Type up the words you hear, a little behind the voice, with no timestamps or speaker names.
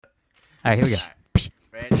All right, here we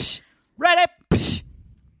go. Ready? Ready?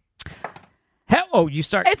 Oh, you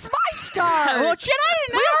start. It's my start. Well, shit, I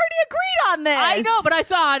didn't know. We already agreed on this. I know, but I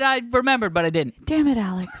saw it. I remembered, but I didn't. Damn it,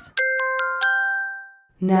 Alex.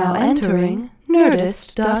 Now entering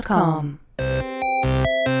Nerdist.com.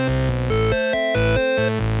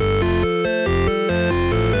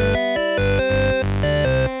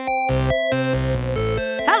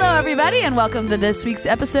 Hello, everybody, and welcome to this week's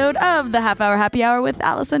episode of the Half Hour Happy Hour with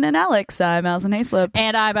Allison and Alex. I'm Allison Hayslip.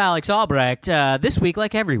 And I'm Alex Albrecht. This week,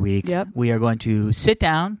 like every week, we are going to sit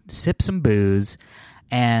down, sip some booze,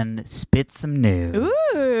 and spit some news.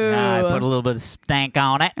 Ooh. I put a little bit of stank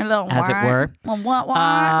on it, A little as it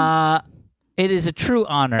were. It is a true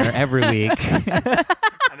honor every week.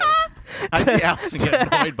 I see Allison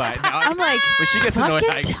get annoyed by it now. I'm like, when she gets annoyed,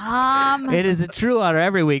 fucking Tom. It is a true honor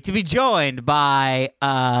every week to be joined by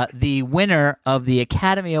the winner of the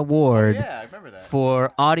Academy Award I remember that.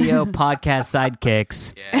 for Audio Podcast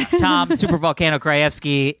Sidekicks, Tom Super Volcano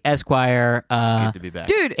Krajewski, Esquire. It's good to be back.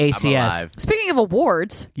 Dude, ACS. I'm alive. speaking of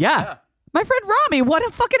awards, Yeah. my friend Rami won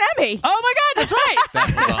a fucking Emmy. Oh my God, that's right.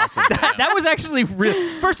 That was awesome. That was actually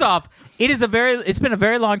real. First off, it's been a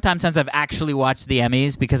very long time since I've actually watched the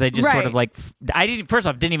Emmys because I just sort of like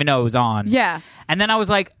didn't even know it was on. Yeah. And then I was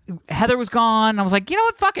like, Heather was gone. I was like, you know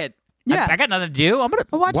what? Fuck it. Yeah. I got nothing to do. I'm gonna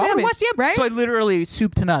watch the Emmys, watch the Emmys. right? So I literally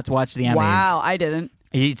soup to nuts watched the Emmys. Wow, I didn't.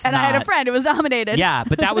 It's And I had a not- friend who was nominated. Yeah,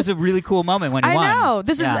 but that was a really cool moment when he I won. know.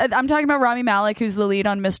 This Yeah. is. I'm talking about Rami Malek, who's the lead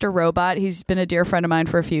on Mr. Robot. He's been a dear friend of mine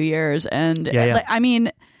for a few years, and like, I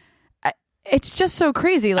mean, it's just so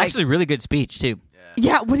crazy. Like, Actually, really good speech too.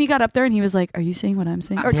 yeah, when he got up there and he was like, "Are you seeing what I'm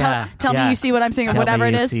seeing?" Or tell me you see what I'm seeing, or Tell whatever me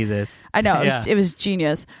it you is. See this? I know. Yeah. It was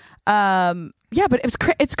genius. Yeah, but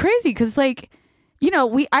it's crazy because like. You know,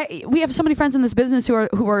 we have so many friends in this business who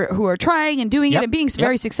are trying and doing it and being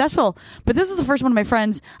very successful. But this is the first one of my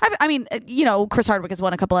friends. I mean, you know, Chris Hardwick has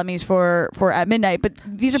won a couple Emmys for At Midnight, but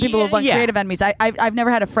these are people who have won creative Emmys. I've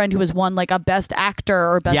never had a friend who has won like a Best Actor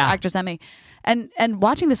or Best Actress Emmy. And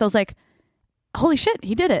watching this, I was like, holy shit,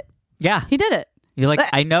 he did it. Yeah, He did it. you're like,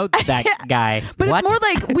 I know that guy. But What? it's more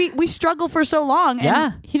like we struggle for so long.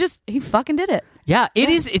 And he fucking did it. Yeah, it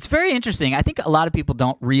is. It's very interesting. I think a lot of people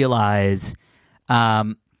don't realize.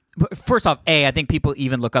 First off, I think people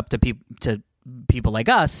even look up to people like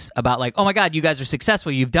us about like, oh my God, you guys are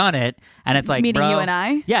successful, you've done it, and it's like, Meaning bro, you and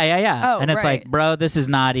I? yeah, Oh, and it's right. like, bro, this is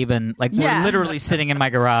not even like we're literally sitting in my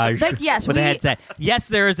garage, Like, yes, with a we- headset. Yes,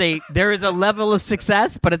 there is a level of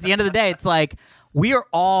success, but at the end of the day, it's like we are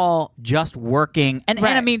all just working, and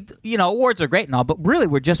I mean, you know, awards are great and all, but really,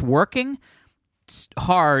 we're just working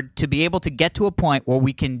hard to be able to get to a point where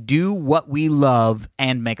we can do what we love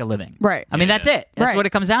and make a living. Right. I mean, that's it. That's what it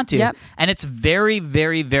comes down to. Yep. And it's very,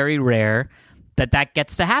 very, very rare that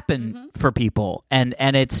gets to happen for people. And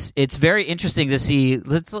it's very interesting to see.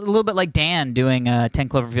 It's a little bit like Dan doing 10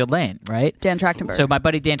 Cloverfield Lane, right? Dan Trachtenberg. So my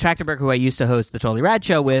buddy Dan Trachtenberg, who I used to host the Totally Rad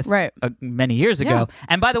show with many years ago.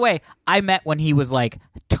 And by the way, I met when he was like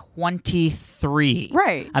 23.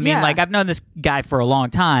 Right. I mean, like I've known this guy for a long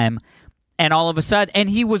time. And all of a sudden, and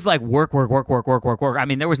he was like work. I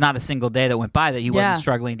mean, there was not a single day that went by that he wasn't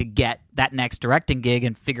struggling to get that next directing gig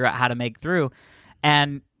and figure out how to make through.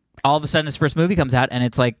 And all of a sudden, his first movie comes out, and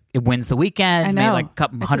it's like it wins the weekend. I know. Made like a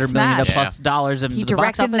couple $100 million plus dollars. He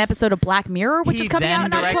directed an episode of Black Mirror, which is coming out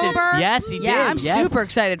in October. Yes, he did. Yeah, I'm super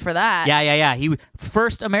excited for that. Yeah. He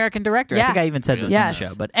first American director. I think I even said this in the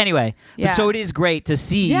show. But anyway, so it is great to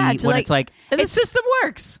see when it's like the system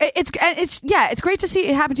works. It's great to see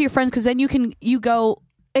it happen to your friends because then you go,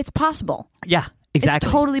 it's possible. Yeah, exactly.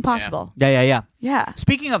 It's totally possible. Yeah.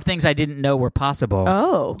 Speaking of things I didn't know were possible.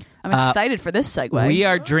 Oh, I'm excited for this segue. We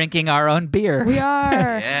are drinking our own beer. We are.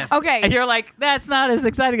 Yes. Okay. And you're like, that's not as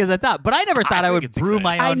exciting as I thought. But I never thought I would brew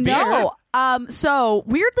my own beer. I know. So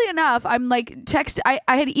weirdly enough, I'm like I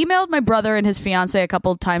had emailed my brother and his fiance a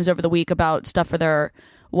couple times over the week about stuff for their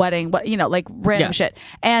wedding, like random shit.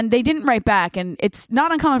 And they didn't write back. And it's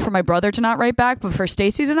not uncommon for my brother to not write back, but for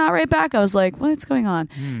Stacy to not write back, I was like, what's going on?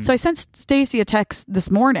 So I sent Stacy a text this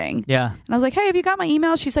morning. Yeah. And I was like, hey, have you got my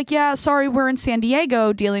email? She's like, yeah, sorry, we're in San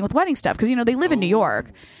Diego dealing with wedding stuff. Because, they live in New York.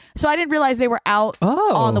 So I didn't realize they were out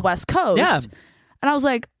on the West Coast. Yeah. And I was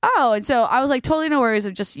like, oh. And so I was like, totally no worries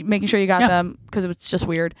of just making sure you got them because it was just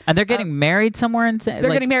weird. And they're getting married somewhere in San Diego?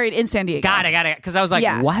 They're getting married in San Diego. Got it. Because I was like,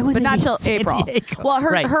 why would but they not be till in San April. Diego? Well,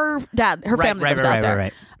 her family lives out there.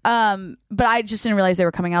 Right. But I just didn't realize they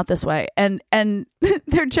were coming out this way. And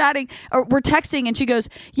they're chatting or we're texting and she goes,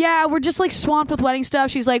 yeah, we're just like swamped with wedding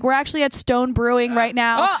stuff. She's like, we're actually at Stone Brewing right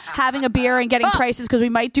now having a beer and getting prices because we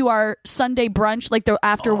might do our Sunday brunch, like the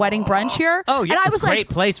after wedding brunch here. Oh, yeah. And I was great like,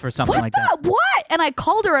 place for something what like that. What? And I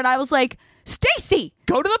called her and I was like, Stacy,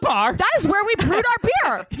 Go to the bar. that is where we brewed our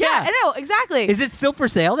beer. Yeah. I know, exactly. Is it still for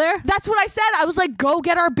sale there? That's what I said. I was like, go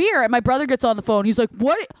get our beer. And my brother gets on the phone. He's like,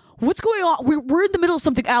 what's going on? We're in the middle of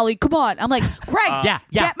something, Allie. Come on. I'm like, Greg, Yeah.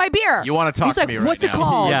 get my beer. You wanna talk He's to like, me right what's it now.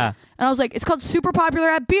 called? Yeah. And I was like, it's called Super Popular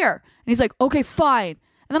at Beer. And he's like, okay, fine.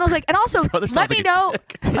 And then I was like, and also, Brother let sounds me like a know.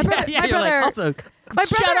 My brother, yeah, my you're brother, like, also, my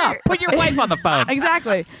shut brother- up. Put your wife on the phone.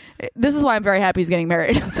 Exactly. This is why I'm very happy he's getting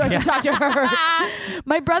married, so I can talk to her.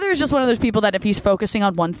 My brother is just one of those people that if he's focusing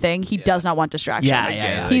on one thing, he does not want distractions.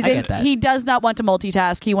 Yeah. He's I get that. He does not want to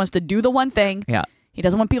multitask. He wants to do the one thing. Yeah. He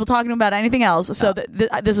doesn't want people talking about anything else. So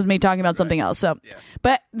this was me talking about something else. So,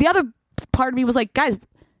 but the other part of me was like, guys,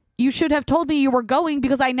 you should have told me you were going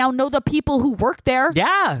because I now know the people who work there.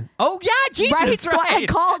 Yeah. Oh, yeah. Jesus. Right. That's So I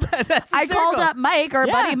called. That's the I called circle. up Mike or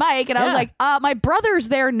Yeah. buddy Mike, and I was Yeah. like, "My brother's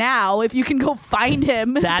there now. If you can go find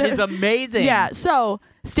him." That is amazing. Yeah. So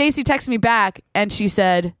Stacy texted me back, and she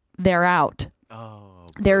said, "They're out.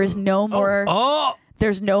 There is no more. Oh.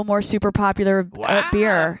 There's no more super popular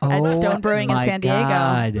beer at Stone Brewing in my San Diego."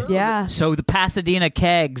 God. Yeah. So the Pasadena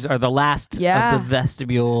kegs are the last Yeah. of the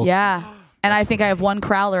vestibule. Yeah. And I think I have one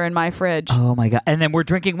crowler in my fridge. Oh my God! And then we're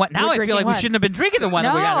drinking what? Now We're I feel drinking like we what? shouldn't have been drinking the one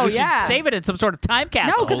that we got. No, We should yeah. save it in some sort of time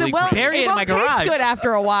capsule. No, because it won't, bury it it in won't my taste garage. good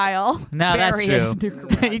after a while. No, that's Bury it true. in the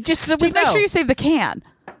garage. Just so we Just make know. sure you save the can.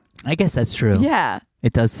 I guess that's true. Yeah.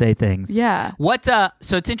 It does say things. Yeah. What?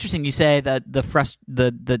 So it's interesting. You say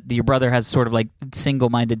that your brother has sort of like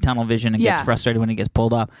single-minded tunnel vision and gets Yeah. frustrated when he gets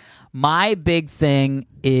pulled off. My big thing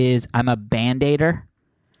is I'm a band-aider.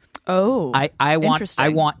 Oh. I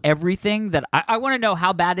Interesting. want everything that I want to know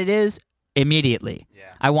how bad it is immediately. Yeah.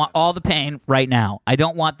 I want all the pain right now. I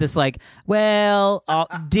don't want this like, well, I'll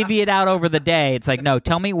divvy it out over the day. It's like, no,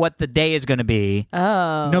 tell me what the day is going to be.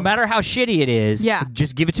 Oh. No matter how shitty it is, Yeah.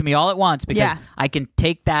 just give it to me all at once because Yeah. I can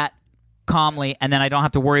take that calmly and then I don't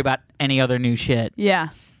have to worry about any other new shit. Yeah.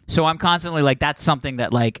 So I'm constantly like, that's something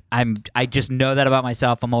that like I just know that about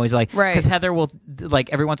myself. I'm always like, Right. because Heather will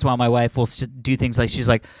like every once in a while, my wife will do things like she's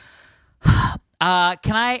like,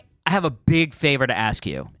 can I have a big favor to ask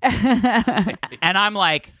you? And I'm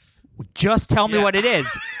like, just tell me what it is.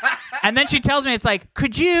 And then she tells me, it's like,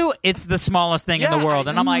 could you? It's the smallest thing in the world.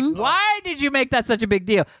 And I'm like, why did you make that such a big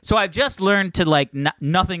deal? So I've just learned to like,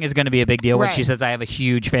 nothing is going to be a big deal when Right. she says I have a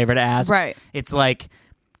huge favor to ask. Right. It's like,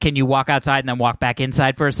 can you walk outside and then walk back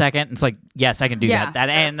inside for a second? It's like, yes, I can do Yeah. that.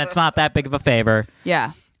 And that's not that big of a favor.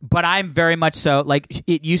 Yeah. But I'm very much so, like,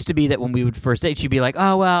 it used to be that when we would first date, she'd be like,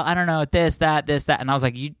 oh, well, I don't know, this, that. And I was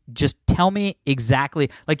like, you just tell me exactly,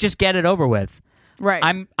 like, just get it over with. Right.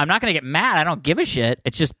 I'm not going to get mad. I don't give a shit.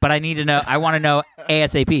 It's just, but I need to know, I want to know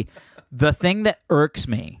ASAP. The thing that irks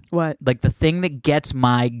me, What? like the thing that gets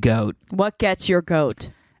my goat, What gets your goat?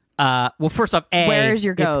 well, first off, Where's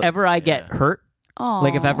your goat? If ever I get hurt,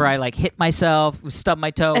 like if ever I like hit myself, stub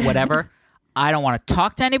my toe, whatever, I don't want to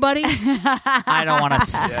talk to anybody. I don't want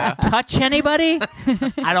to touch anybody.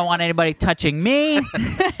 I don't want anybody touching me.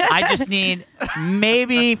 I just need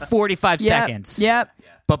maybe 45 seconds. Yep.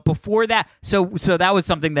 But before that, so that was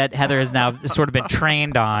something that Heather has now sort of been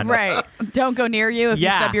trained on. Right. Don't go near you if you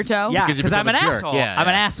stub your toe. Yeah, Because you because I'm an become a jerk. asshole. Yeah, I'm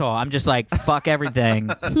an yeah. asshole. I'm just like, fuck everything.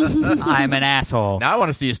 I'm an asshole. Now I want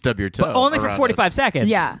to see you stub your toe. But only for around 45 seconds.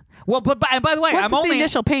 Yeah. Well, but and by the way, Well, I'm 'cause only the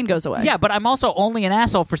initial pain goes away. Yeah, but I'm also only an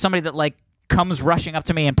asshole for somebody that like comes rushing up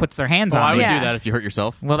to me and puts their hands Oh, on I me. would Yeah. do that if you hurt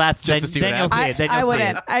yourself. Well, that's Just to see then what you'll see happens. it. Then I you'll see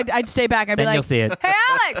wouldn't. it. I'd stay back. I'd be Then like, you'll see it. "Hey,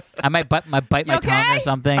 Alex, I might bite my You tongue okay? or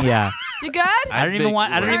something. Yeah, you good?" I don't even think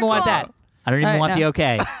want. I you don't were. even want that. I don't even All right, want no. the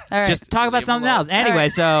okay. All right. Just talk about Leave something him else. alone. Anyway,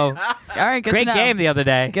 right. so All right, good great to know. game the other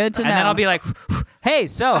day. Good to And then know. I'll be like, hey,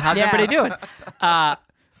 so how's Yeah. everybody doing?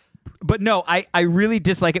 But no, I really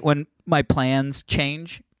dislike it when my plans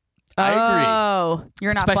change. I agree. Oh,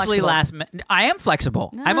 you're not Especially flexible. last minute. I am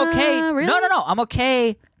flexible. I'm okay. Really? No. I'm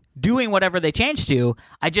okay doing whatever they change to.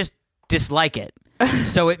 I just dislike it.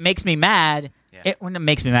 So it makes me mad. When it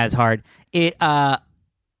makes me mad, it's hard. I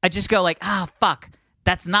just go like, fuck.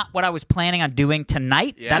 That's not what I was planning on doing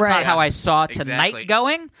tonight. Yeah. That's Right. not how I saw tonight Exactly.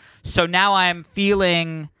 going. So now I'm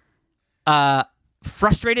feeling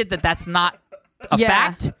frustrated that that's not a Yeah.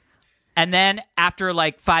 fact. And then after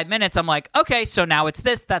like 5 minutes, I'm like, okay, so now it's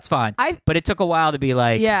this. That's fine. But it took a while to be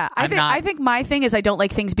like, Yeah, I think my thing is I don't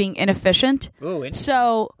like things being inefficient. Ooh, interesting.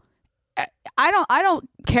 So I don't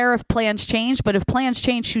care if plans change, but if plans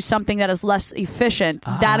change to something that is less efficient,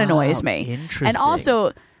 that annoys me. interesting. And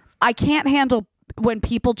also, I can't handle when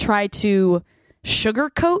people try to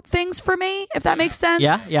sugarcoat things for me, if that makes sense.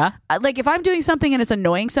 Yeah. Like if I'm doing something and it's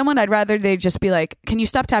annoying someone, I'd rather they just be like, "Can you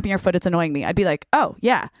stop tapping your foot? It's annoying me." I'd be like, "Oh,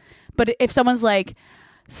 yeah." But if someone's like,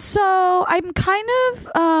 "So I'm kind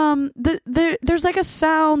of there's like a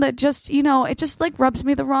sound that just it just like rubs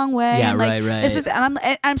me the wrong way." Yeah, and, like, right. This is, and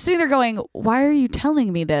I'm sitting there going, "Why are you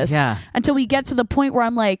telling me this?" Yeah. Until we get to the point where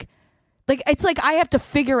I'm like it's like I have to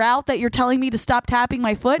figure out that you're telling me to stop tapping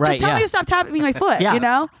my foot. Right, just tell me to stop tapping my foot.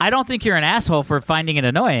 Yeah. I don't think you're an asshole for finding it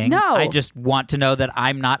annoying. No. I just want to know that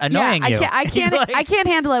I'm not annoying you. I can't. Like- I can't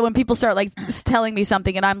handle it when people start like telling me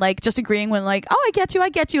something and I'm like just agreeing when like, "Oh, I get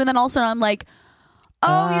you," and then all of a sudden I'm like,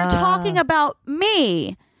 "Oh, you're talking about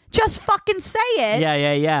me. Just fucking say it."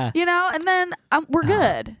 Yeah. And then we're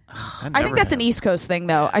good. I think that's an East Coast thing,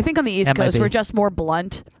 though. I think on the East That might Coast be. we're just more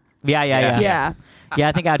blunt. Yeah. Yeah.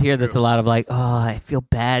 I think out here that's a lot of like, "Oh, I feel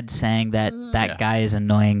bad saying that guy is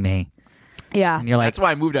annoying me." Yeah. And you're like, That's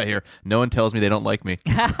why I moved out here. No one tells me they don't like me.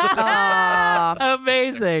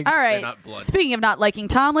 amazing. All right. not blunt. Speaking of not liking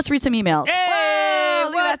Tom, let's read some emails. Hey, Whoa,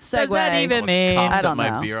 look at what that segue. does that even Almost mean? coughed I up don't my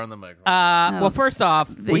know. beer on the microphone. Well, first off,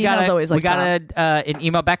 The we email's always like an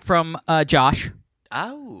email back from Josh,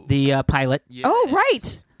 Ow. the pilot, Oh,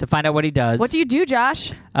 right. to find out what he does. What do you do,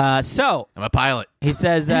 Josh? So I'm a pilot. he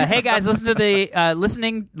says, "Hey guys,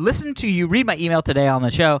 listen to you read my email today on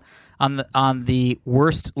the show on the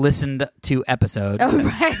worst listened to episode. Oh,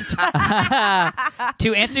 right.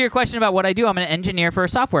 To answer your question about what I do, I'm an engineer for a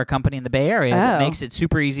software company in the Bay Area that Oh. makes it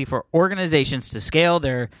super easy for organizations to scale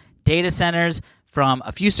their data centers from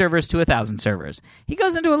a few servers to 1,000 servers." He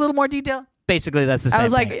goes into a little more detail. Basically, that's the same I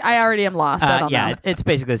was like, thing. I already am lost. I don't know. It's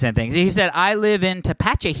basically the same thing. He said, "I live in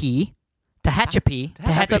Tehachapi,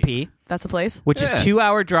 That's a place. which Yeah. is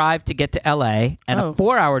 2-hour drive to get to LA and Oh. a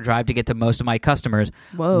 4-hour drive to get to most of my customers."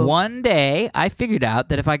 Whoa. One day, I figured out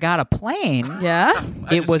that if I got a plane, Yeah.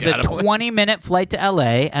 it was a got a plane. 20-minute flight to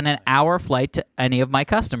LA and an hour flight to any of my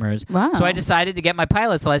customers. Wow. So I decided to get my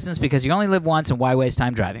pilot's license because you only live once, and why waste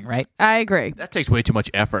time driving, right? I agree. That takes way too much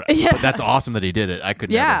effort. Yeah. But that's awesome that he did it. I could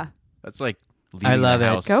Yeah. never. That's like leaving I love the it.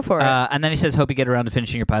 house. Go for it. And then he says, "Hope you get around to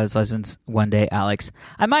finishing your pilot's license one day, Alex."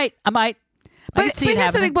 I might. I But, can see but it here's the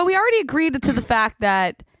happening. thing. But we already agreed to the fact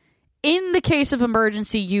that in the case of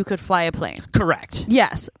emergency, you could fly a plane. Correct.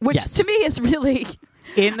 Yes. Which Yes. to me is really...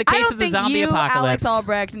 In the I case don't of the think zombie you, apocalypse, Alex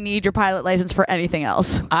Albrecht, need your pilot license for anything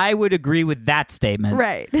else. I would agree with that statement.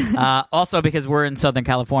 Right. Also, because we're in Southern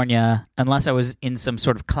California, unless I was in some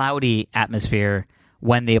sort of cloudy atmosphere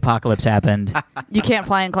when the apocalypse happened, You can't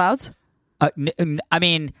fly in clouds? I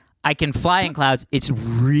mean, I can fly in clouds. It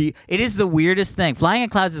is the weirdest thing. Flying in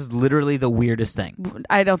clouds is literally the weirdest thing.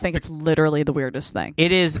 I don't think it's literally the weirdest thing.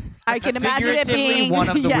 It is. I can imagine it figuratively being one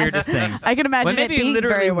of the yes. weirdest things. I can imagine Well, maybe it being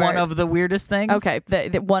literally very one weird. of the weirdest things. Okay,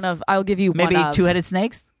 the one of I'll give you Maybe one of. two-headed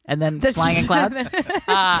snakes and then That's- flying in clouds.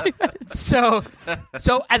 So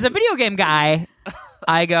as a video game guy,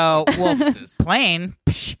 I go, well, plane.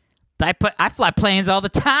 Psh, I fly planes all the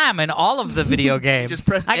time in all of the video games. Just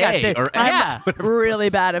press I got A thi- or yeah. X. really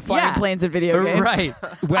bad at flying Yeah. planes in video games. Right.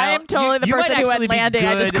 Well, I am totally the you might person who actually at be landing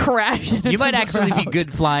I just good- crashed into You might the actually be ground.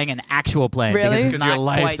 good flying an actual plane. Really? Because it's Because not your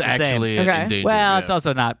life's quite the same. actually Okay. in danger. Well, yeah. it's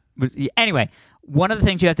also not. Anyway, one of the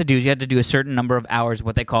things you have to do is you have to do a certain number of hours,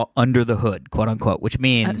 what they call under the hood, quote unquote, which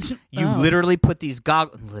means you Oh. literally put these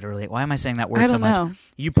goggles. Literally, why am I saying that word I so don't much? know.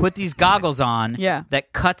 You put these goggles on Yeah.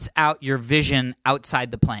 that cuts out your vision outside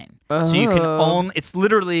the plane. So you can Oh. own. It's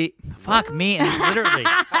literally. Fuck me. It's literally.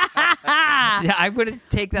 Yeah, I would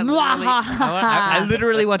take that literally. I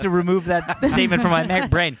literally want to remove that statement from my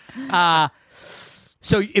brain.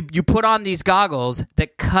 So you put on these goggles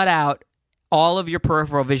that cut out all of your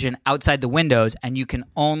peripheral vision outside the windows, and you can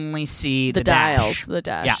only see the dials. dash. The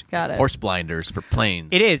dash. Yeah. Got it. Horse blinders for planes.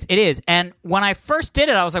 It is. And when I first did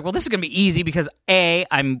it, I was like, well, this is going to be easy because A,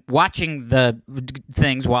 I'm watching the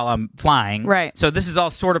things while I'm flying. Right. So this is all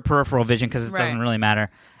sort of peripheral vision because it Right. doesn't really matter.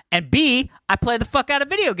 And B, I play the fuck out of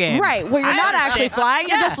video games. Right, where you're I not actually understand- flying,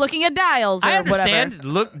 you're Yeah. just looking at dials or I understand. whatever.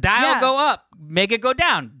 Look, dial Yeah. go up, make it go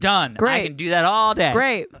down. Done. I Great. can do that all day.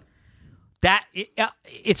 Great. That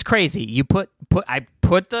it's crazy. I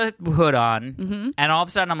put the hood on, and all of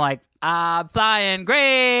a sudden I'm like, flying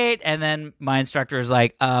great. And then my instructor is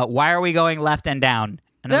like, why are we going left and down?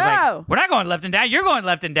 And I was No. like, we're not going left and down. You're going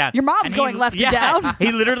left and down. Your mom's And going left and down.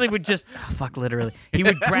 He literally would just literally. He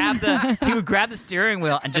would grab the steering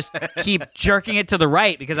wheel and just keep jerking it to the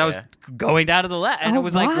right because I was going down to the left. And Oh, it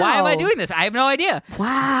was like, why am I wow. doing this? I have no idea.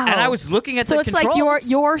 Wow. And I was looking at so the it's controls. like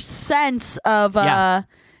your sense of Yeah.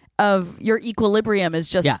 of your equilibrium is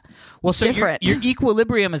just Well, so different. Your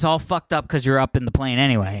equilibrium is all fucked up because you're up in the plane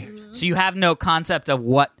anyway. So you have no concept of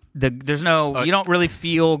what there's no you don't really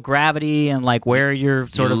feel gravity and like where you're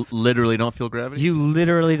sort of literally don't feel gravity. you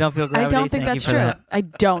literally don't feel gravity. I don't think Thank that's you for true. that. I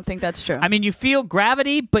don't think that's true. I mean, you feel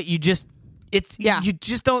gravity, but you just you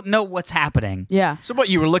just don't know what's happening. yeah. So what?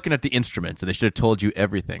 You were looking at the instruments, and they should have told you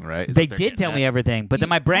everything, right? Is They what they're did getting tell at. me everything, but then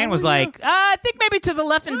my brain was like, I think maybe to the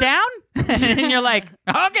left and down. And you're like,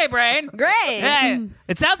 okay, brain. Great. Hey,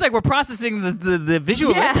 it sounds like we're processing the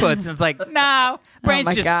visual Yeah. inputs. And it's like, no, brain's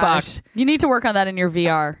oh my just gosh. fucked. You need to work on that in your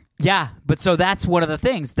VR. Yeah, but so that's one of the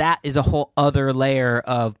things. That is a whole other layer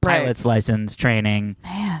of Right. pilot's license training,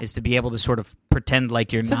 Man. is to be able to sort of pretend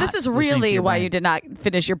like you're So not. this is listening to really your why brain. you did not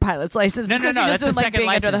finish your pilot's license. No, It's no, 'cause no. you That's just the didn't like second being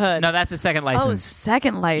license. under the hood. No, that's the second Oh, license.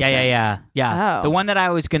 second license. Yeah. Oh. The one that I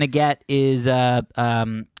was going to get is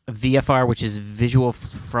VFR, which is visual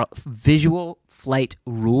flight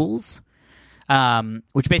rules,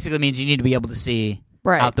 which basically means you need to be able to see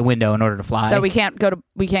Right. out the window in order to fly. So we can't go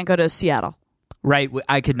to Seattle. Right,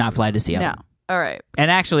 I could not fly to Seattle. No. All right. And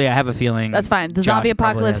actually, I have a feeling That's fine. The Josh zombie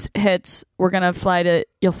probably apocalypse hits. We're going to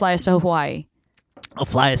you'll fly us to Hawaii. I'll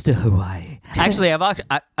fly us to Hawaii. Actually,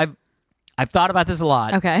 I've thought about this a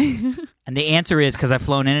lot, Okay. and the answer is because I've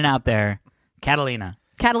flown in and out there. Catalina.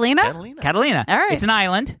 Catalina? Catalina. All right. It's an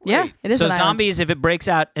island. Yeah, it is So an island. zombies, if it breaks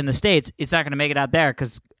out in the States, it's not going to make it out there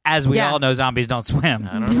because, as we Yeah. all know, zombies don't swim.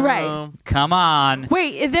 I don't know. Right. Come on.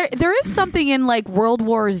 Wait, there is something in like World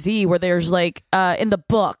War Z where there's like in the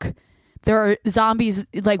book there are zombies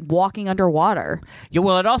like walking underwater. Yeah,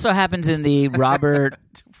 well, it also happens in the Robert.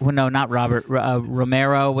 well, no, not Robert.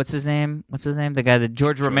 Romero. What's his name? The guy that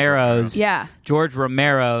George Romero's. Yeah. George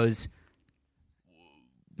Romero's.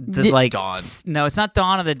 Di- Dawn. No, it's not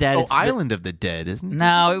Dawn of the Dead. Oh, it's Island of the Dead, isn't it?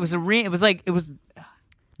 No, it was it was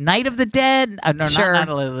Night of the Dead. No, Sure. not Night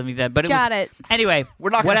of the Living Dead. But Got was, it. Anyway, We're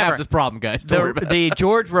not going to whatever. have this problem, guys. Don't worry about it. The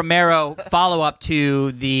George Romero follow up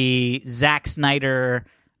to the Zack Snyder,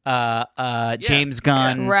 James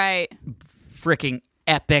Gunn, Right. freaking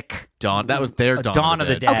epic Dawn. That was their Dawn, Dawn of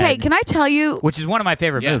the Dead. Okay, can I tell you which is one of my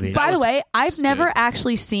favorite Yeah. movies. by the way, I've good. never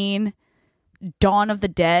actually seen Dawn of the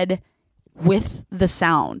Dead with the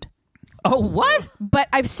sound. Oh, what? But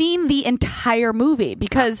I've seen the entire movie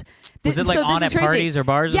because Was it like so this on is at crazy. parties or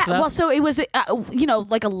bars and Yeah, stuff? well, so it was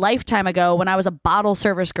like a lifetime ago when I was a bottle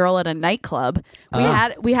service girl at a nightclub.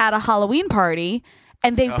 We had a Halloween party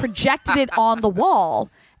and they projected it on the wall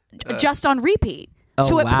just on repeat. Oh,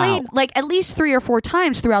 so it wow. played like at least 3 or 4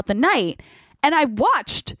 times throughout the night, and I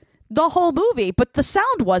watched the whole movie, but the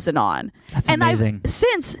sound wasn't on. That's and amazing. I've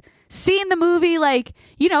since seen the movie, like,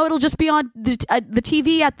 it'll just be on the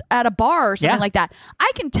TV at a bar or something Yeah. like that. I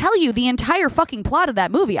can tell you the entire fucking plot of that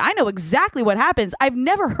movie. I know exactly what happens. I've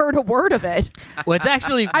never heard a word of it. Well, it's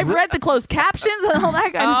actually. I've read the closed captions and all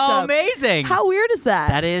that kind of Oh, stuff. amazing! How weird is that?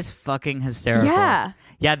 That is fucking hysterical. Yeah.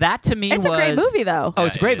 Yeah, that to me It's a great movie, though. Oh,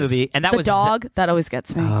 it's a Yeah, great it is. movie, and that the was dog, that always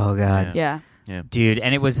gets me. Oh god, Yeah. dude,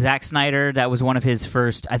 and it was Zack Snyder. That was one of his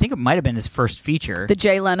first. I think it might have been his first feature. The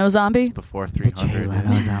Jay Leno zombie. Before Jay 300.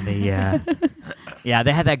 Leno zombie, yeah, yeah.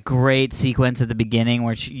 They had that great sequence at the beginning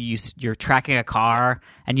where you're tracking a car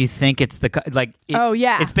and you think it's Oh,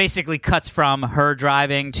 yeah. it's basically cuts from her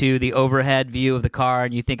driving to the overhead view of the car,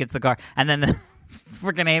 and you think it's the car, and then the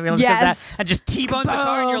freaking ambulance Yes. comes out and just T-bones the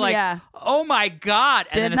car, and you're Boom, like, yeah. oh my god!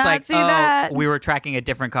 And Did then it's not like, see that. we were tracking a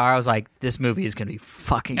different car. I was like, this movie is gonna be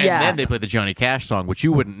fucking. And Yeah. then they played the Johnny Cash song, which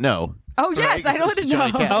you wouldn't know. Oh, yes, I know what to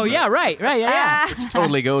Johnny know. Cash. Oh yeah, right, yeah. Which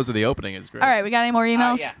totally goes with the opening. It's great. All right, we got any more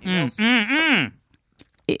emails? Emails.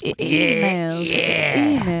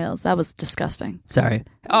 Emails. That was disgusting. Sorry.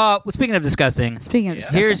 Well, speaking of disgusting, Speaking of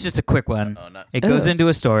disgusting. here's just a quick one. Oh, not- It goes Ugh. into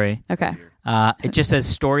a story. Okay. It just says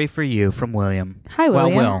 "story for you" from William. Hi, Well,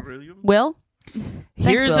 William. Will?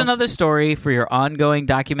 Here's Will. another story for your ongoing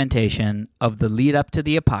documentation of the lead up to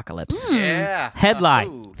the apocalypse. Yeah. Headline.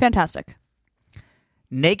 Ooh. Fantastic.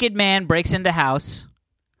 Naked man breaks into house,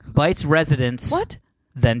 bites residents, What?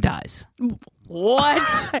 then dies.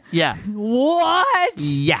 What? Yeah. What?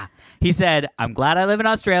 Yeah. He said, I'm glad I live in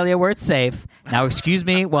Australia where it's safe. Now excuse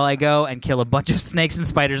me while I go and kill a bunch of snakes and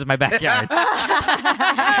spiders in my backyard.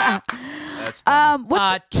 That's funny.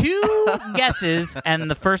 What? 2 guesses, and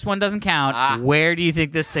the first one doesn't count. Where do you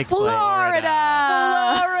think this takes place? Florida.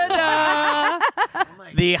 Florida.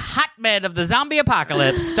 The hotbed of the zombie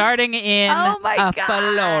apocalypse, starting in Oh my god.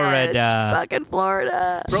 Florida. Fucking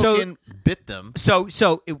Florida. Broken bit them. So,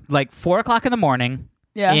 like 4:00 in the morning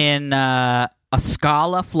Yeah. in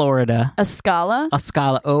Ocala, Florida. Escala?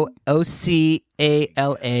 Ocala,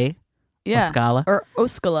 Ocala. Yeah. Escala. Or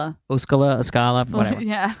Oscala. Ocala, whatever.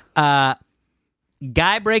 Yeah.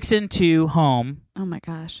 Guy breaks into home, Oh my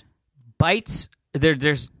gosh. bites.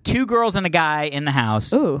 There's 2 girls and a guy in the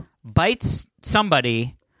house. Ooh. Bites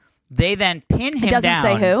somebody, They then pin him It doesn't down.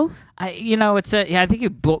 say who. I think he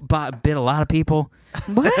bit a lot of people.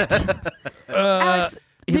 What? Alex,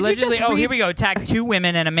 He did you allegedly, just read? here we go. Attacked 2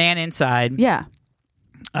 women and a man inside. Yeah.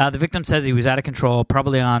 The victim says he was out of control,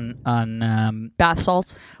 probably on. Bath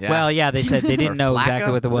salts. Yeah. Well, yeah, they said they didn't know Flacca?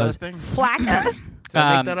 exactly what it was. Is that a thing? Flacca. Did I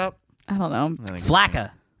Um, make that up? I don't know. I think-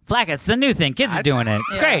 Flacca. It's the new thing. Kids are doing it.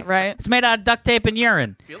 It's Yeah, great. right. It's made out of duct tape and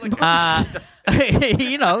urine. I feel like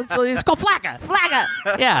So it's called Flacca. Flacca.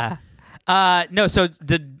 Yeah. No, so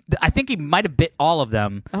I think he might have bit all of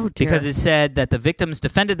them. Oh, dear. Because it said that the victims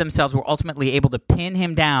defended themselves, were ultimately able to pin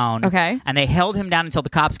him down. Okay. And they held him down until the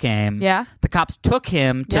cops came. Yeah. The cops took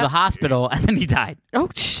him to Yep. the hospital, and then he died. Oh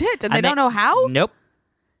shit! And they And don't know how. Nope.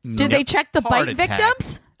 Did they check the Heart bite attack.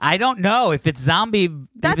 victims? I don't know if it's zombie.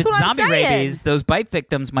 That's if it's what I'm zombie saying. rabies, those bite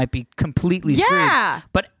victims might be completely Yeah. screwed.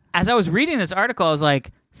 But as I was reading this article, I was like,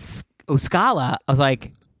 Scala. I was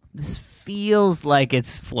like, this feels like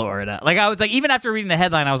it's Florida. Like I was like, even after reading the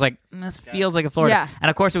headline, I was like, this feels like a Florida. Yeah. And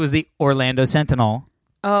of course, it was the Orlando Sentinel.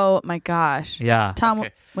 Oh my gosh. Yeah. Tom, Okay.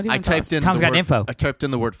 what do you I want to tell us? typed in Tom's the got word, info. I typed in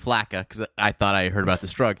the word Flacca because I thought I heard about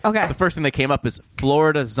this drug. Okay. The first thing that came up is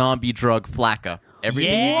Florida zombie drug Flacca.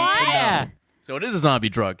 Everything you need to Yeah. know. So it is a zombie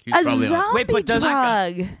drug. He's A probably on. zombie Wait, but does-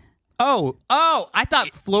 drug. Oh, I thought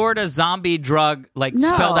Florida zombie drug No.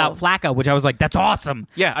 spelled out Flacca, which I was like, that's awesome.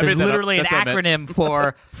 Yeah, I There's made that up. literally an That's what I meant. acronym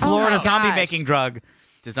for Florida my zombie gosh. making drug.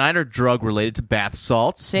 Designer drug related to bath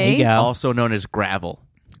salts. See? There you go. Also known as gravel.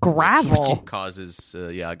 Gravel. Causes,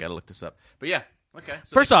 I got to look this up. But yeah, okay.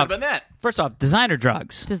 So First it could've off- been that. First off, designer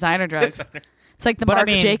drugs. Designer drugs. It's like the But I Marc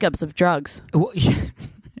mean- Jacobs of drugs.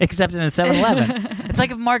 Except in a 7-Eleven. It's like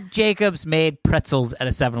if Marc Jacobs made pretzels at a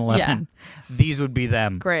 7-Eleven. These would be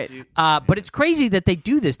them. Great. But it's crazy that they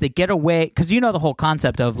do this. They get away because you know the whole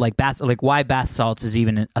concept of like why bath salts is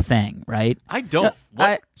even a thing, right? I don't.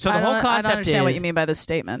 What? So the I whole don't- I concept don't understand what is- you mean by this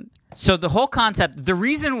statement. So the whole concept, the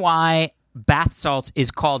reason why bath salts is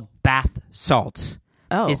called bath salts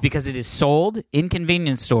is because it is sold in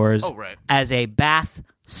convenience stores Oh, right. as a bath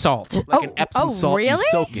salt. Like an Epsom salt you really?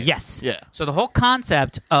 soak in. Yes. Yeah. So the whole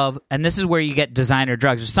concept of, and this is where you get designer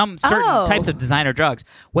drugs, or some certain Oh. types of designer drugs.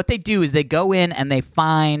 What they do is they go in and they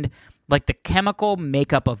find like the chemical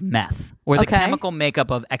makeup of meth or the Okay. chemical makeup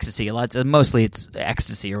of ecstasy. Mostly it's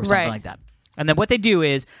ecstasy or something Right. like that. And then what they do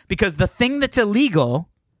is, because the thing that's illegal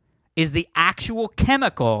is the actual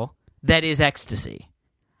chemical that is ecstasy.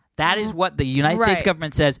 That is what the United States Right.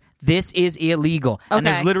 government says. This is illegal. And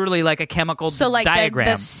there's Okay. literally like a chemical So like diagram.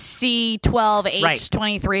 the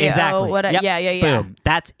C12H23. Exactly. Whatever. Yep. Yeah. Boom.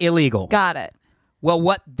 That's illegal. Got it. Well,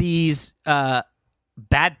 what these bad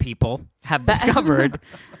people have discovered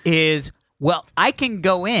is, well, I can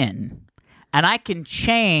go in and I can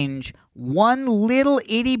change one little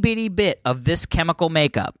itty bitty bit of this chemical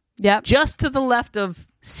makeup Yep. just to the left of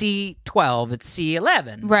C12, it's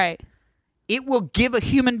C11. Right. It will give a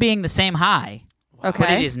human being the same high, but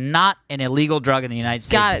Okay. it is not an illegal drug in the United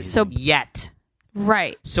States. Got it. So- yet.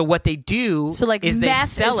 Right. So what they do So like is they meth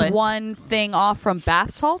sell is it. one thing off from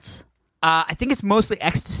bath salts? I think it's mostly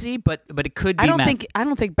ecstasy, but it could be I don't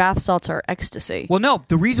meth. think bath salts are ecstasy. Well, no,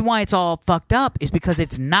 the reason why it's all fucked up is because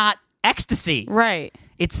it's not ecstasy. Right.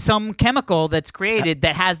 It's some chemical that's created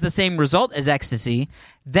that has the same result as ecstasy,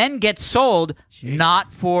 then gets sold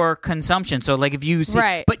not for consumption. So, like, if you see,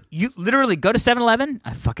 Right. but you literally go to 7-Eleven.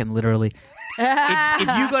 I fucking literally.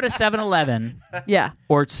 if you go to 7-Eleven Yeah.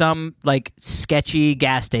 or some like sketchy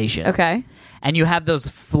gas station, Okay. and you have those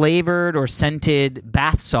flavored or scented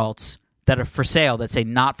bath salts that are for sale that say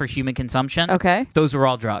not for human consumption, Okay. those are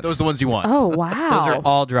all drugs. Those are the ones you want. Oh wow. Those are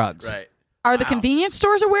all drugs. Right. Are the convenience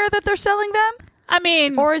stores aware that they're selling them? I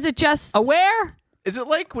mean, Or is it just aware? Is it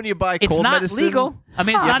like when you buy It's cold not medicine? legal. I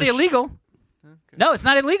mean, it's You have not to illegal. No, it's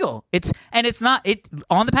not illegal. It's not. It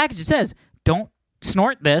on the package it says, "Don't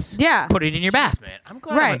snort this. Yeah. Put it in your bath." Man, I'm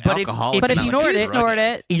glad Right. I'm an But if- alcoholic. if But if you you snort do it- snort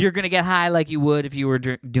it, You're gonna get high like you would if you were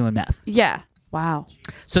doing meth. yeah. Wow.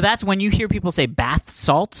 So that's when you hear people say bath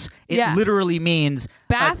salts. It Yeah. literally means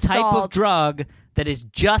Bath a type of salts. drug that is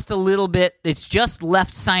just a little bit. It's just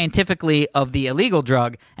left scientifically of the illegal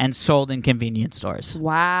drug and sold in convenience stores.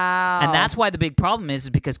 Wow. And that's why the big problem is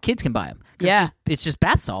because kids can buy them. Yeah. It's just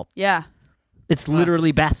bath salt. yeah. It's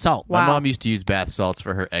literally bath salt. My Wow. mom used to use bath salts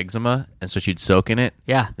for her eczema, and so she'd soak in it.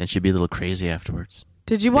 Yeah. Then she'd be a little crazy afterwards.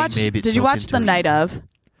 Did you watch maybe Did you soaked watch into The her Night skin. of?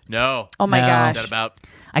 No. Oh my No. gosh. Is that about?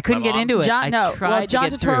 I couldn't My get mom? into it. John I no. tried Well, to John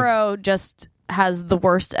get through. Turturro just has the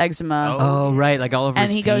worst eczema. Oh, right, like all over And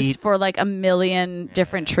his he goes feet. for like a million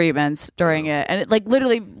different treatments during it, and it like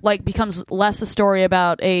literally like becomes less a story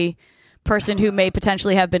about a person who may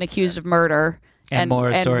potentially have been accused of murder And more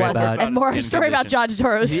a story was it- about and more a skin story about John condition.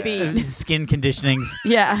 Turturro's feet. skin conditionings.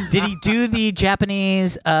 Yeah. Did he do the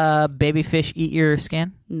Japanese baby fish eat your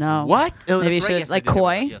skin? No. What? Oh, Maybe that's you right. should, Yes, I like, did hear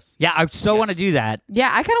koi? about that, Yes. Yeah, I so want to do that. Yeah,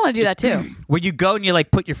 I kind of want to do that too. Where you go and you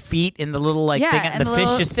like put your feet in the little like Yeah, thing, and and the the fish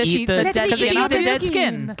little just fish eat eat the the dead because they skin eat off the your dead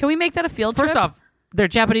skin. skin. Can we make that a field trip? First off, they're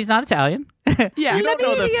Japanese, not Italian. yeah. You don't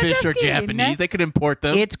know the eating fish your are skin. Japanese. They could import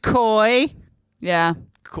them. It's koi. Yeah.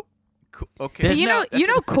 Okay. There's You know, no- you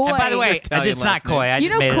know, koi. And by the way, Italian it's not last name. koi. I you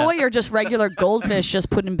just made know, it up. koi are just regular goldfish, just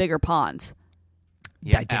put in bigger ponds.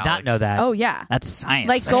 Yeah, I did not Alex. know that. Oh yeah, That's science.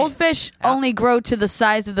 like goldfish only grow to the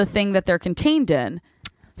size of the thing that they're contained in.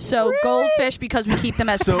 So goldfish, because we keep them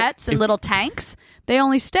as So pets in little tanks, they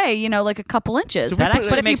only stay, like a couple inches. That actually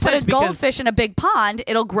but if you makes put sense a because- goldfish in a big pond,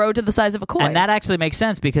 it'll grow to the size of a koi. And that actually makes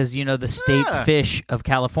sense because the state fish of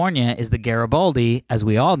California is the Garibaldi, as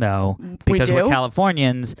we all know, because do? we're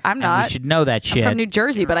Californians. I'm and not. we should know that shit. I'm from New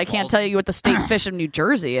Jersey, but I can't tell you what the state fish of New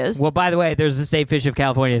Jersey is. Well, by the way, there's a state fish of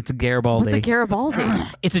California. It's a Garibaldi. What's a Garibaldi?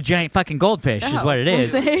 It's a giant fucking goldfish, is what it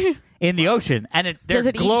is, in the ocean, and they're Does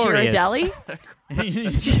it glorious. eat Ghirardelli?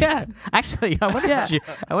 Yeah, actually, I wonder. Yeah.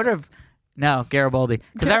 I wonder if no Garibaldi,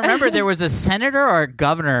 because I remember there was a senator or a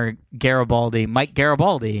governor Garibaldi, Mike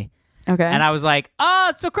Garibaldi, Okay. and I was like, oh,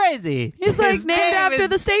 it's so crazy. He's like His named name after is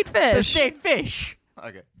the state fish. the state fish.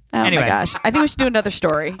 Okay. Oh Anyway. my gosh. I think we should do another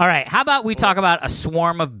story. All right, how about we talk about a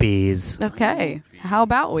swarm of bees? Okay. How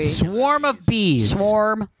about we? Swarm of bees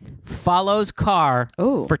Swarm. follows car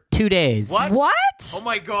Ooh. for 2 days What? What? Oh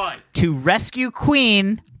my God! to rescue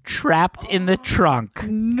Queen trapped in the trunk.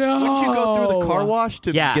 No. Would you go through the car wash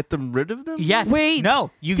to Yeah. get them rid of them? Yes. Wait. No.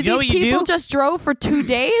 You Did know these what you people do? just drove for 2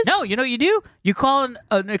 days? No, you know what you do? You call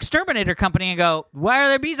an exterminator company and go, why are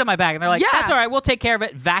there bees on my back? And they're like, Yeah. that's all right, we'll take care of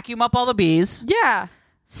it. Vacuum up all the bees, Yeah.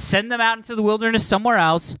 send them out into the wilderness somewhere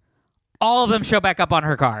else. All of them show back up on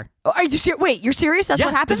her car. Oh, are you wait, you're serious? That's Yeah,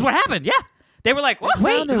 what happened? This is what happened. Yeah. They were like, well,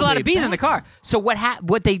 Wait. there's a lot of bees Way in the car. So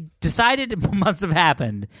what they decided must have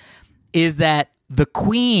happened is that the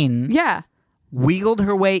queen Yeah. wheeled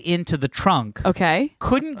her way into the trunk, Okay.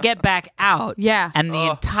 couldn't get back out. Yeah. And the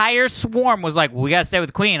entire swarm was like, well, we got to stay with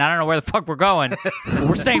the queen. I don't know where the fuck we're going.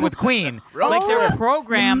 We're staying with the queen. Like they're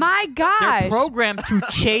programmed. My gosh. They're programmed to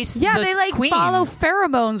chase Yeah, the they like queen. follow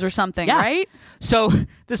pheromones or something, Yeah. right? So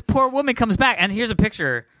this poor woman comes back, and here's a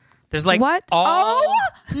picture. There's like What? all... Oh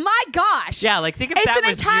my gosh. Yeah, like think if It's that an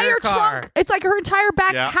was entire your car. trunk. It's like her entire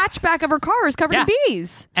back Yeah. hatchback of her car is covered in Yeah.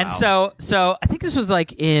 bees. And so I think this was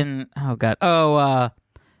like in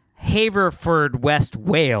Haverford, West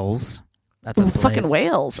Wales. That's a Ooh, place. fucking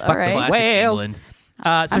Wales. All Fuck right. Classic Wales. England. So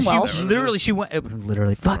I'm Welsh. she went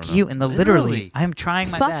literally. Fuck you in the literally. I'm trying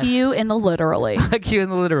my Fuck best. you in the literally. Fuck you in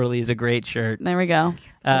the literally is a great shirt. There we go.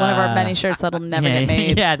 One of our many shirts that'll never yeah, get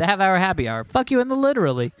made. Yeah, the half-hour happy hour. Fuck you in the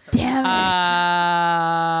literally. Damn it. I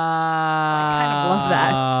kind of love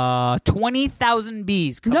that. 20,000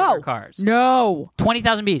 bees cover No. her cars. No.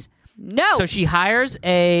 20,000 bees. No. So she hires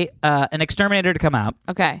an exterminator to come out.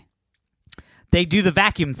 Okay. They do the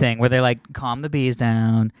vacuum thing where they like calm the bees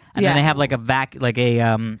down, and Yeah. then they have like a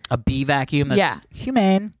bee vacuum that's Yeah.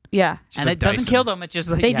 humane, Yeah. and like it doesn't Dyson. kill them. It just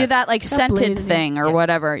like, They yeah. do that like scented thing or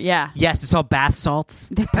whatever. Yeah. Yes, it's all bath salts.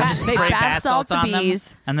 They They spray bath salt the on them,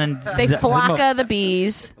 bees. and then They zip 'em up. flocka the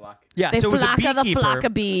bees. Yeah, They so it was a flocka the beekeeper. flock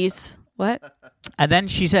of bees. What? And then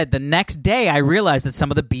she said, the next day I realized that some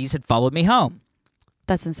of the bees had followed me home.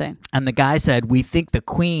 That's insane. And the guy said, we think the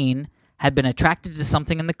queen had been attracted to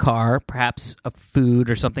something in the car, perhaps a food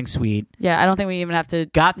or something sweet. Yeah, I don't think we even have to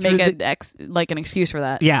Got through make an excuse for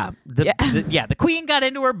that. Yeah. Yeah. The queen got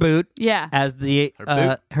into her boot, Yeah. as the boot?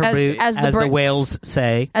 her boot, As the as the Brits- whales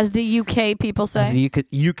say. As the UK people As say. the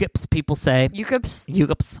UKIPs people say. UKIPs.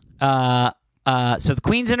 UKIPs. So the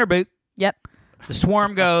queen's in her boot. Yep. The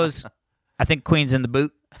swarm goes, I think queen's in the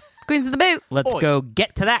boot. Queens of the boot. Let's Oi. go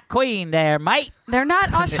get to that queen there, mate. They're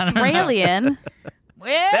not Australian.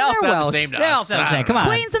 Well, They all they're sound the Welsh. same to They all us. sound the I same. don't Come on.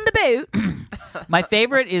 Queens in the boot. My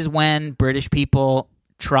favorite is when British people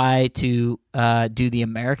try to do the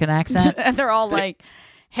American accent. And they're all like,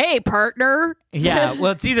 hey, partner. Yeah,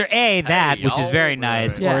 well, it's either A, that, Hey, which is y'all. very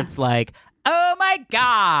nice, Yeah. or it's like, oh my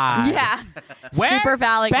God. Yeah. Where's Super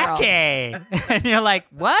Valley girl. Becky? And you're like,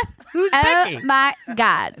 what? Who's Oh Becky? my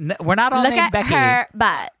God. We're not all Look named at Becky. her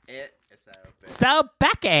butt. So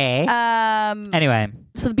Becky. Anyway,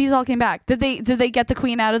 So the bees all came back. Did they get the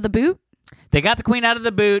queen out of the boot? they got the queen out of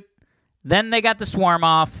the boot. Then they got the swarm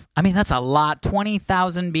off. I mean, that's a lot.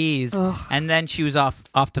 20,000 bees. Ugh. And then she was off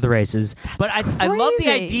to the races. But I love the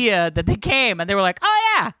crazy. idea that they came and they were like,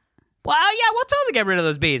 oh, yeah. Well, yeah, we'll totally get rid of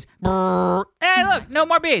those bees. Brrr. Yeah, hey, look, no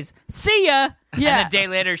more bees. See ya. Yeah. And a day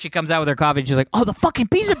later, she comes out with her coffee and she's like, oh, the fucking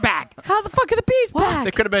bees are back. How the fuck are the bees back?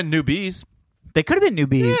 They could have been new bees. They could have been new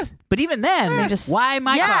bees. But even then, They just- why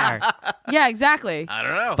my Yeah. car? Yeah, exactly. I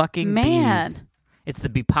don't know. Fucking Man. bees. It's the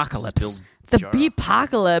beepocalypse. Spilled The jar.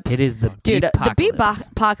 bee-apocalypse. It is the Dude, the beepocalypse.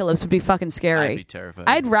 bee-apocalypse would be fucking scary. I'd be terrified.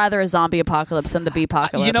 I'd rather a zombie apocalypse than the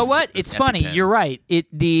bee-apocalypse. You know what? It's funny. EpiPens. You're right.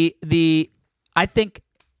 I think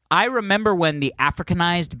I remember when the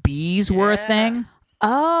Africanized bees were a thing.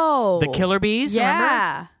 Oh. The killer bees, remember?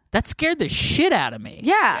 Yeah. That scared the shit out of me.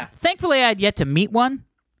 Yeah. Thankfully, I'd yet to meet one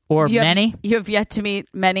or many You have yet to meet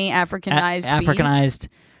many Africanized bees.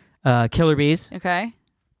 Africanized killer bees. Okay.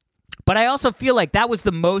 But I also feel like that was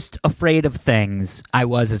the most afraid of things I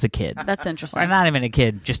was as a kid. That's interesting. Or not even a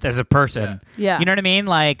kid, just as a person. Yeah. You know what I mean?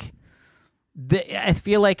 Like, I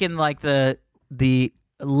feel like in like the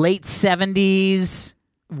late 70s,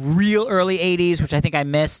 real early 80s, which I think I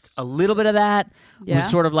missed a little bit of that, Yeah.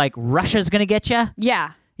 was sort of like Russia's going to get you.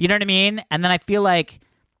 Yeah. You know what I mean? And then I feel like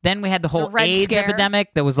then we had the whole Red AIDS Scare.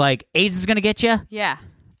 epidemic that was like, AIDS is going to get you. Yeah.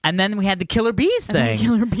 And then we had the killer bees And then thing.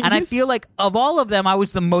 killer bees. And I feel like of all of them, I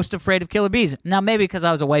was the most afraid of killer bees. Now, maybe because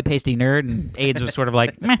I was a white pasty nerd and AIDS was sort of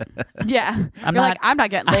like, meh, Yeah. I'm You're not- like, I'm not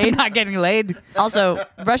getting I'm laid. not getting laid. Also,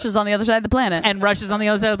 Russia's on the other side of the planet. And Russia's on the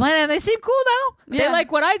other side of the planet, and they seem cool though. Yeah. They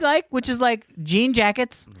like what I like, which is like jean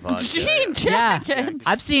jackets. Jean Yeah, jackets.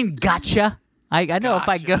 I've seen Gotcha. I know if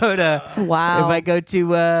I go to Wow. if I go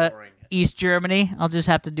to East Germany, I'll just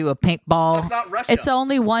have to do a paintball. It's not Russia. It's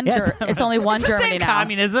only one. Yes. It's only one It's the Germany same now.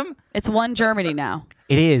 communism. It's one Germany now.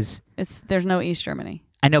 It is. There's no East Germany.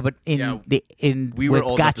 I know, but in Yeah. we we were with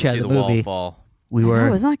old Gotcha, enough to see the movie, wall fall. we were.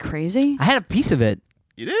 Oh, isn't that crazy? I had a piece of it.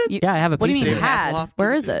 You did? Yeah, I have a What do piece you mean of you it. had? Hasselhoff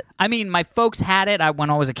Where did is too. it? I mean, my folks had it. When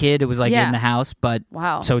I was a kid, it was like Yeah. in the house, but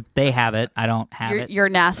Wow. So they have it. I don't have it. Your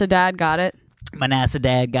NASA dad got it. My NASA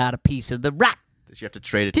dad got a piece of the rock. Did you have to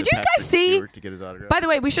trade it Did to you guys Patrick see- Stewart to get his autograph? By the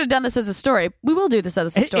way, we should have done this as a story. We will do this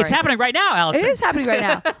as a story. It's happening right now, Alex. It is happening right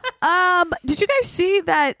now. Did you guys see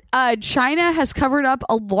that China has covered up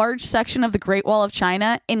a large section of the Great Wall of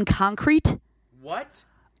China in concrete? What?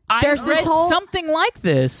 There's I this read whole- something like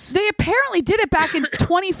this. They apparently did it back in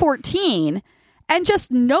 2014, and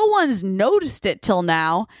just no one's noticed it till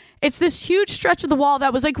now. It's this huge stretch of the wall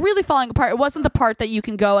that was like really falling apart. It wasn't the part that you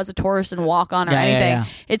can go as a tourist and walk on or Yeah, yeah, anything. yeah.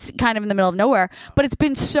 It's kind of in the middle of nowhere. But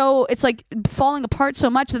it's like falling apart so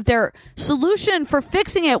much that their solution for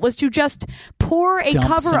fixing it was to just pour a Dump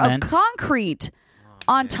cover cement. of concrete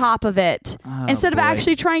on top of it instead of boy.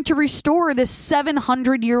 actually trying to restore this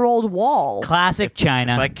 700-year-old wall. Classic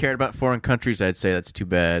China. If I cared about foreign countries, I'd say that's too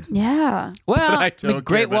bad. Yeah. well, I don't the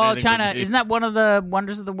Great care about Wall of anything but China, me. isn't that one of the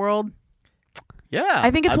wonders of the world? Yeah.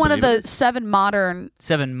 I think it's one of believe the 7 modern.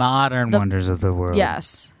 7 modern wonders of the world.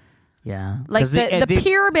 Yes. Yeah. Like 'Cause the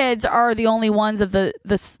pyramids are the only ones of the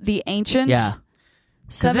ancient Yeah.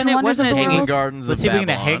 7 then it wonders of wasn't the it Hanging world. Gardens Let's of see if we can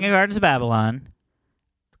Babylon. Hanging Gardens of Babylon,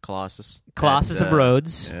 Colossus. Colossus And, of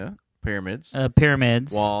Rhodes, Yeah. Pyramids.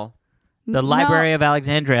 pyramids, Wall. the No. Library of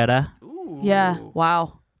Alexandria. Yeah.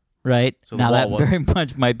 Wow. Right. So the now that wall was- very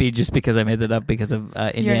much might be just because I made that up because of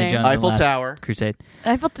Indiana name. Jones and the Eiffel Last Tower. Crusade.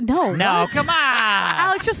 I felt no. No, what? come on,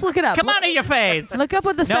 Alex, just look it up. come on in your face. Look up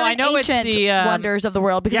what the 7 I know it's ancient the, wonders of the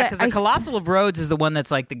world because Yeah, because the Colossal of Rhodes is the one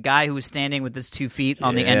that's like the guy who was standing with his 2 feet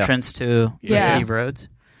on the Yeah. entrance to the Yeah. city of Rhodes.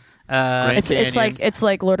 Great. it's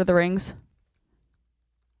like Lord of the Rings.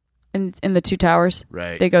 In the 2 towers,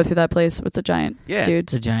 Right. they go through that place with the giant Yeah.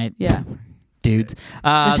 dudes. The giant Yeah. dudes.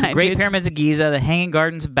 The giant Great dudes. Pyramids of Giza, the Hanging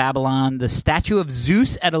Gardens of Babylon, the statue of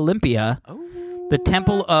Zeus at Olympia, the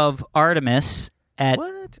Temple of Artemis at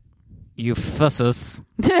What? Ephesus.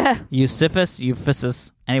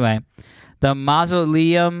 Ephesus. Anyway, the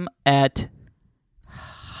mausoleum at.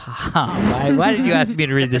 Why did you ask me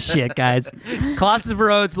to read this shit, guys? Colossus of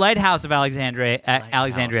Rhodes, Lighthouse of Alexandria,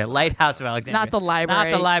 Lighthouse of Alexandria, Not the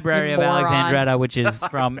library, not the Library you of moron. Alexandria, which is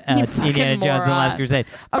from You fucking Indiana Jones and the Last moron. Crusade.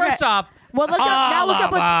 Okay. First off, Well, look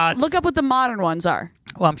up us. what the modern ones are.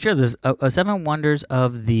 Well, I'm sure there's 7 wonders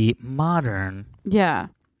of the modern. Yeah,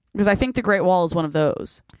 because I think the Great Wall is one of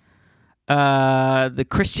those. The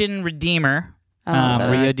Christian Redeemer,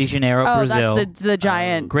 Rio de Janeiro, Oh, Brazil. that's the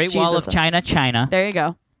giant Great Wall Jesus. of China. There you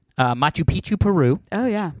go. Machu Picchu, Peru, Oh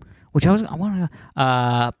yeah, which I want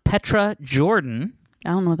to. Petra, Jordan. I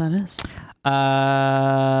don't know what that is.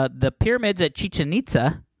 The pyramids at Chichen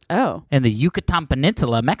Itza Oh, in the Yucatan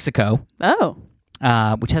Peninsula, Mexico. oh,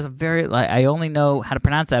 which has a very I only know how to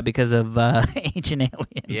pronounce that because of Ancient Aliens.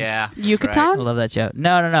 Yeah. Yucatan? I love that show.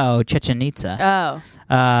 No, Chichen Itza.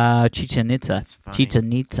 Oh. Chichen Itza. That's funny.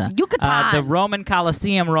 Chichen Itza. Yucatan. The Roman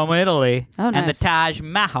Colosseum, Rome, Italy. Oh, And the nice. Taj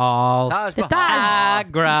Mahal. Taj The Mahal. Taj.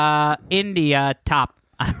 Agra, India, top.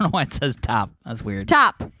 I don't know why it says top. That's weird.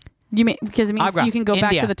 Top. You mean because it means Agra, you can go back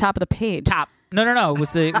India. to the top of the page. Top. No. It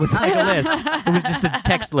was like a list. It was just a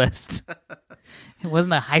text list. It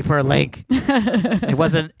wasn't a hyperlink. It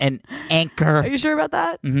wasn't an Are anchor. you sure about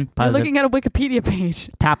that? Mm-hmm. You're Positive. looking at a Wikipedia page.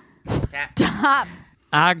 Top. Top.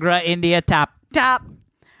 Agra, India, top. Top.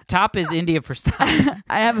 Top is India for stop.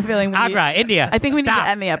 I have a feeling we need, Agra, India. I think we need stop. to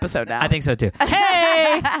end the episode now. I think so too.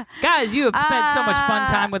 Hey, guys, you have spent so much fun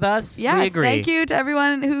time with us. Yeah, we agree. thank you to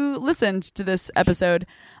everyone who listened to this episode.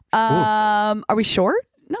 Are we short?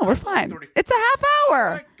 No, we're fine. It's a half hour.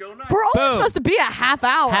 Alright, go nuts. We're only Boom. supposed to be a half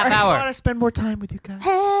hour. Half I want hour. to spend more time with you guys.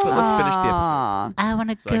 But let's finish the episode. Aw. I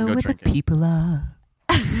want to So I can go where the drinking. people are.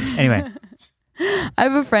 Anyway, I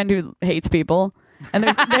have a friend who hates people, and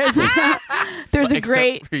there's a Except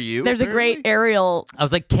great for you, there's a great aerial. I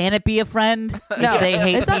was like, can it be a friend No, if they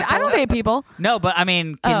hate it's not, people? I don't hate people. No, but I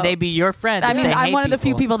mean, can Oh. they be your friend? I if mean, they I'm hate one of the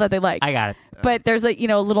few people that they like. I got it. But there's like,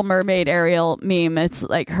 Little Mermaid Ariel meme. It's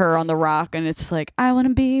like her on the rock, and it's like, I want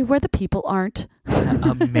to be where the people aren't.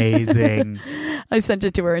 Amazing. I sent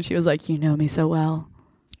it to her, and she was like, you know me so well.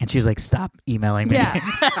 And she was like, stop emailing me. Yeah.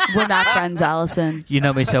 We're not friends, Allison. You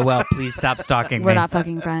know me so well. Please stop stalking We're me. not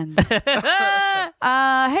fucking friends.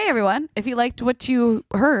 Hey, everyone. If you liked what you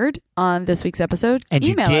heard on this week's episode, And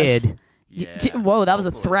you email did. us. Whoa, that was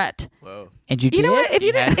a threat. Whoa. And you did. You know what? If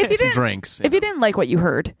you Had didn't, some drinks. if you didn't like what you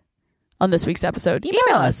heard on this week's episode,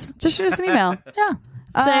 email us. Just shoot us an email. Yeah.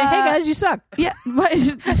 Say, hey guys, you suck. Yeah.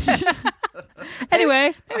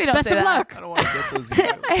 Anyway, Maybe don't best say of that. luck. I don't want to get those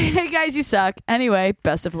emails. Hey guys, you suck. Anyway,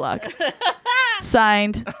 best of luck.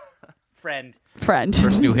 Signed, Friend. friend.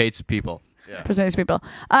 Person who hates people. Yeah. For nice people.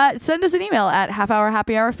 Send us an email at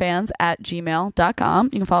halfhourhappyhourfans@gmail.com. You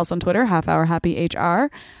can follow us on Twitter, halfhourhappyhr.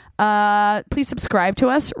 Please subscribe to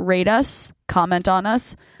us, rate us, comment on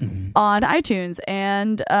us on iTunes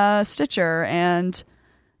and Stitcher and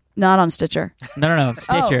not on Stitcher. No.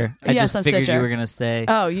 Stitcher. I yes, just on figured Stitcher. you were going to say.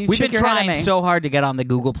 Oh, you We've shook been your head at trying me. so hard to get on the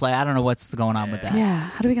Google Play. I don't know what's going on with that. Yeah.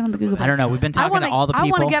 How do we get on the Google Play? I don't know. We've been talking to all the people. I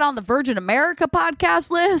want to get on the Virgin America podcast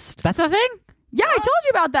list. That's a thing? Yeah, I told you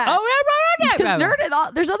about that. Oh, yeah. Because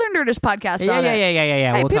there's other Nerdist podcasts Yeah, on yeah, it.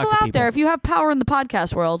 yeah. Hey, We'll people talk to out there, if you have power in the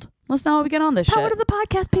podcast world, let us know how we get on this shit. the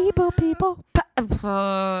podcast, people.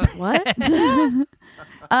 What?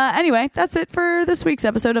 Anyway, that's it for this week's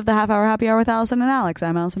episode of the Half Hour Happy Hour with Allison and Alex.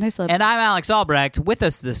 I'm Allison Hayslip. And I'm Alex Albrecht. With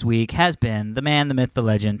us this week has been the man, the myth, the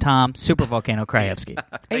legend, Tom Super Volcano Krajewski.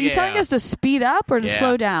 Are you telling us to speed up or to Yeah.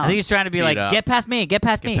 slow down? I think he's trying to be Speed like, up. get past me, get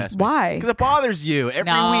past me. Why? Because it bothers you every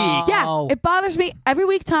No. week. Yeah, Oh. it bothers me every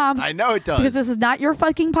week, Tom, I know it does. because this is not your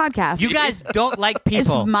fucking podcast. You guys don't like it's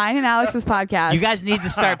people. mine and Alex's podcast. You guys need to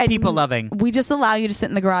start And people loving. We just allow you to sit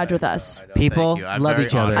in the garage with us. I know, People thank you. I'm love very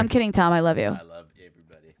each other. honored. I'm kidding, Tom. I love you. I love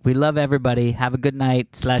everybody. We love everybody. Have a good night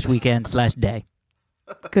 / weekend / day.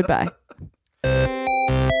 Goodbye.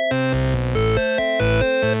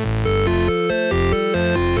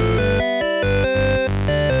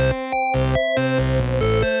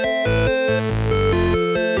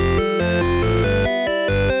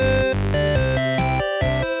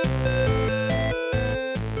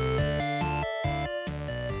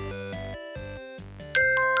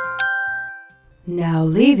 Now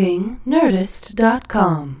leaving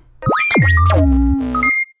Nerdist.com.